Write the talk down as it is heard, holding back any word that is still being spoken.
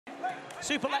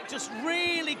Superlek just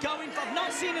really going for. I've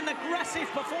not seen an aggressive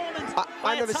performance by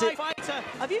I a Thai fighter.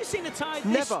 Have you seen a Thai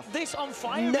this on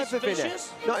fire? Never this been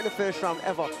it. Not in the first round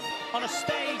ever. On a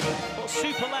stage, but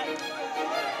Superlek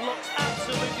looks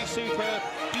absolutely superb.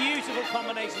 Beautiful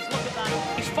combinations. Look at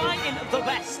that. He's fighting the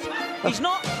best. He's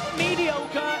not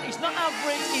mediocre. He's not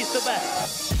average. He's the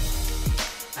best.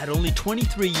 At only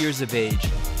 23 years of age,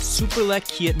 Superlek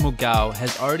Kiatmoo9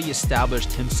 has already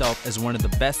established himself as one of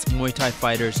the best Muay Thai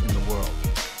fighters in the world.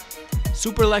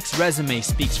 Superlek's resume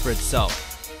speaks for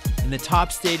itself. In the top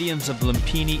stadiums of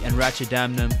Lumpini and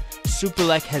Ratchadamnam,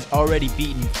 Superlek has already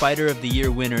beaten Fighter of the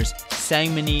Year winners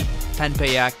Sangmani,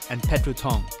 Panpayak, and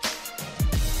Petrutong.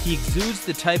 He exudes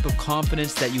the type of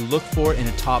confidence that you look for in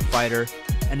a top fighter,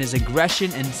 and his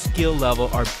aggression and skill level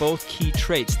are both key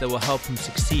traits that will help him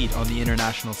succeed on the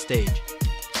international stage.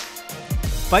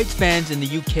 Fight fans in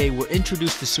the UK were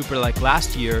introduced to Superlek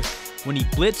last year when he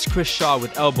blitzed Chris Shaw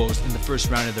with elbows in the first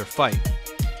round of their fight.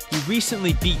 He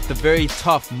recently beat the very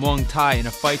tough Muay Thai in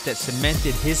a fight that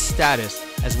cemented his status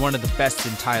as one of the best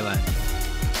in Thailand.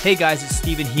 Hey guys, it's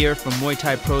Steven here from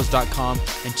MuayThaiPros.com,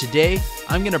 and today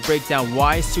I'm going to break down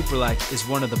why Superlek is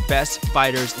one of the best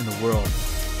fighters in the world.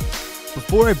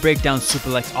 Before I break down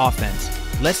Superlek's offense,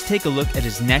 let's take a look at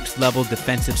his next level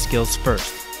defensive skills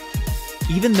first.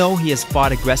 Even though he has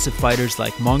fought aggressive fighters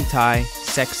like Muay Thai,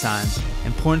 Saenchai,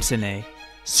 and Buakaw,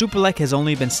 Superlek has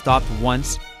only been stopped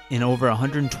once in over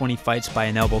 120 fights by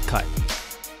an elbow cut.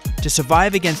 To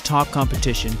survive against top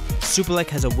competition, Superlek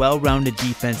has a well-rounded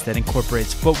defense that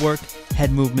incorporates footwork,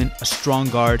 head movement, a strong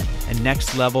guard, and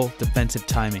next-level defensive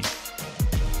timing.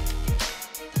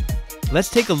 Let's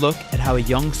take a look at how a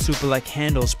young Superlek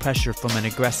handles pressure from an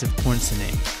aggressive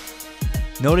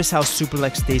Buakaw. Notice how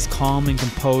Superlek stays calm and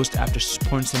composed after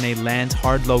Buakaw lands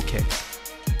hard low kicks.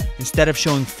 Instead of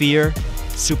showing fear,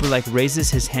 Superlek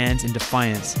raises his hands in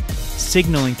defiance,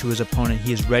 signaling to his opponent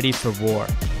he is ready for war.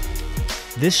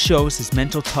 This shows his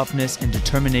mental toughness and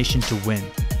determination to win.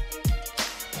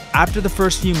 After the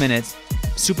first few minutes,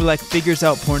 Superlek figures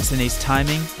out Buakaw's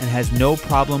timing and has no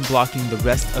problem blocking the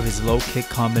rest of his low kick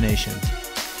combinations.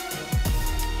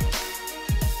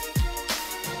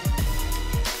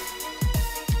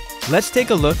 Let's take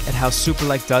a look at how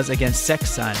Superlek does against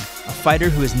Saenchai, a fighter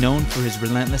who is known for his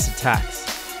relentless attacks.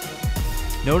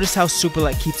 Notice how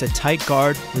Superlek keeps a tight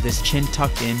guard with his chin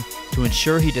tucked in to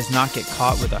ensure he does not get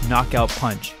caught with a knockout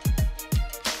punch.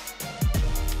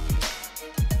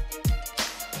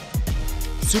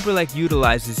 Superlek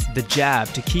utilizes the jab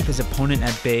to keep his opponent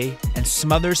at bay and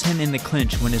smothers him in the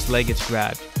clinch when his leg is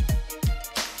grabbed.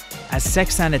 As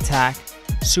Saenchai attack,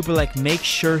 Superlek makes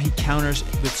sure he counters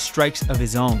with strikes of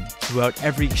his own throughout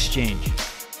every exchange.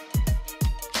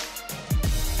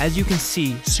 As you can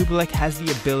see, Superlek has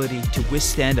the ability to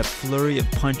withstand a flurry of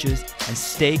punches and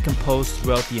stay composed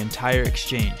throughout the entire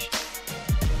exchange.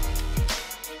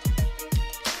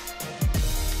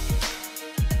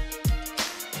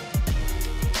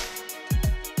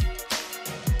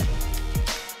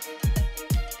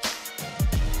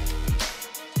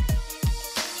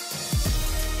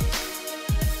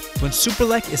 When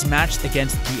Superlek is matched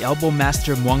against the elbow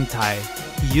master Muay Thai,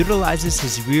 he utilizes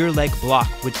his rear leg block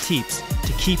with teeps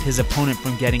to keep his opponent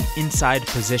from getting inside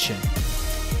position.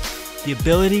 The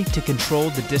ability to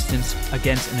control the distance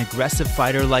against an aggressive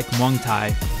fighter like Muay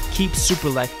Thai keeps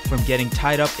Superlek from getting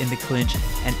tied up in the clinch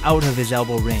and out of his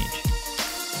elbow range.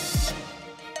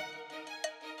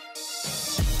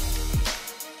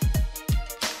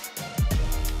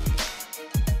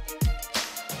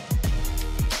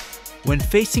 When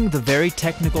facing the very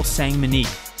technical Sangmani,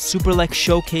 Superlek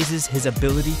showcases his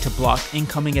ability to block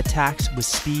incoming attacks with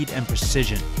speed and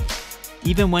precision.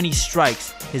 Even when he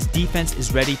strikes, his defense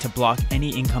is ready to block any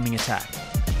incoming attack.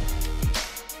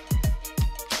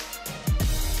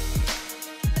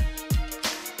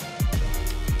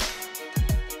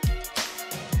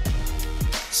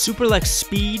 Superlek's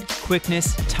speed,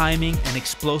 quickness, timing, and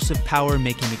explosive power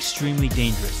make him extremely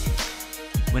dangerous.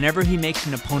 Whenever he makes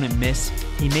an opponent miss,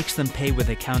 he makes them pay with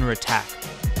a counterattack.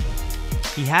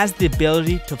 He has the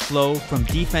ability to flow from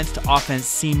defense to offense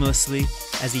seamlessly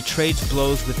as he trades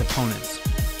blows with opponents.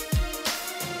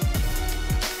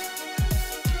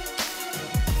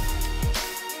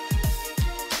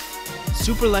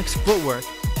 Superlek's footwork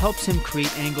helps him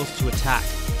create angles to attack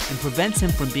and prevents him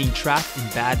from being trapped in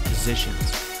bad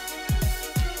positions.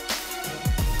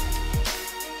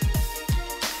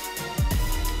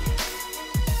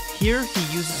 Here, he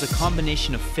uses a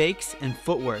combination of fakes and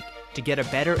footwork to get a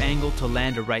better angle to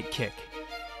land a right kick.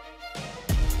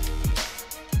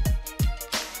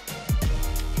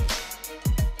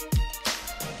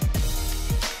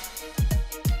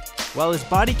 While his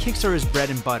body kicks are his bread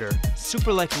and butter,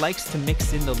 Superlek likes to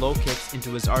mix in the low kicks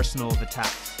into his arsenal of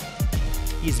attacks.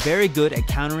 He is very good at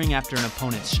countering after an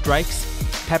opponent strikes,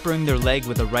 peppering their leg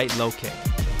with a right low kick.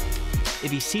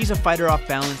 If he sees a fighter off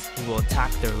balance, he will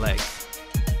attack their legs.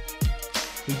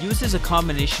 He uses a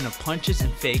combination of punches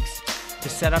and fakes to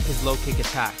set up his low kick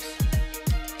attacks.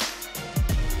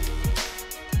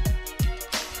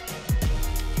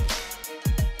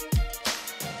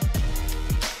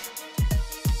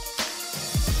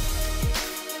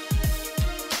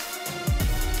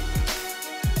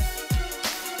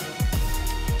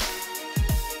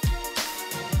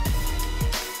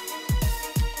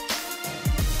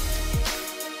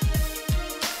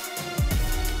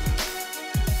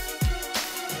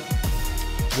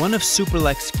 One of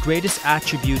Superlek's greatest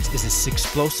attributes is his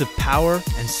explosive power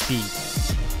and speed.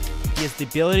 He has the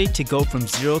ability to go from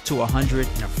 0 to 100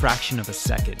 in a fraction of a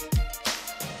second.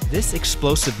 This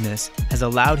explosiveness has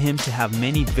allowed him to have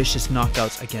many vicious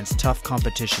knockouts against tough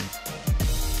competition.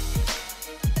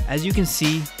 As you can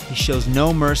see, he shows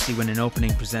no mercy when an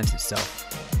opening presents itself.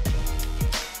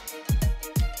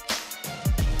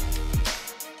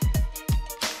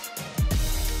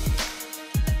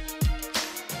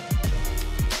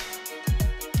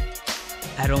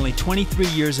 At only 23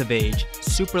 years of age,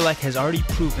 Superlek has already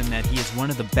proven that he is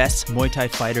one of the best Muay Thai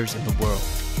fighters in the world.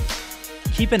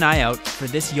 Keep an eye out for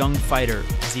this young fighter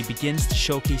as he begins to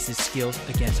showcase his skills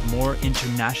against more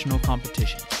international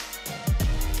competition.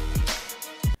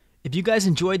 If you guys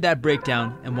enjoyed that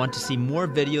breakdown and want to see more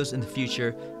videos in the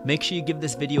future, make sure you give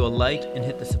this video a like and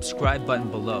hit the subscribe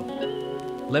button below.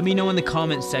 Let me know in the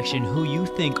comments section who you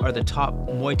think are the top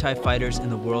Muay Thai fighters in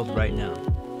the world right now.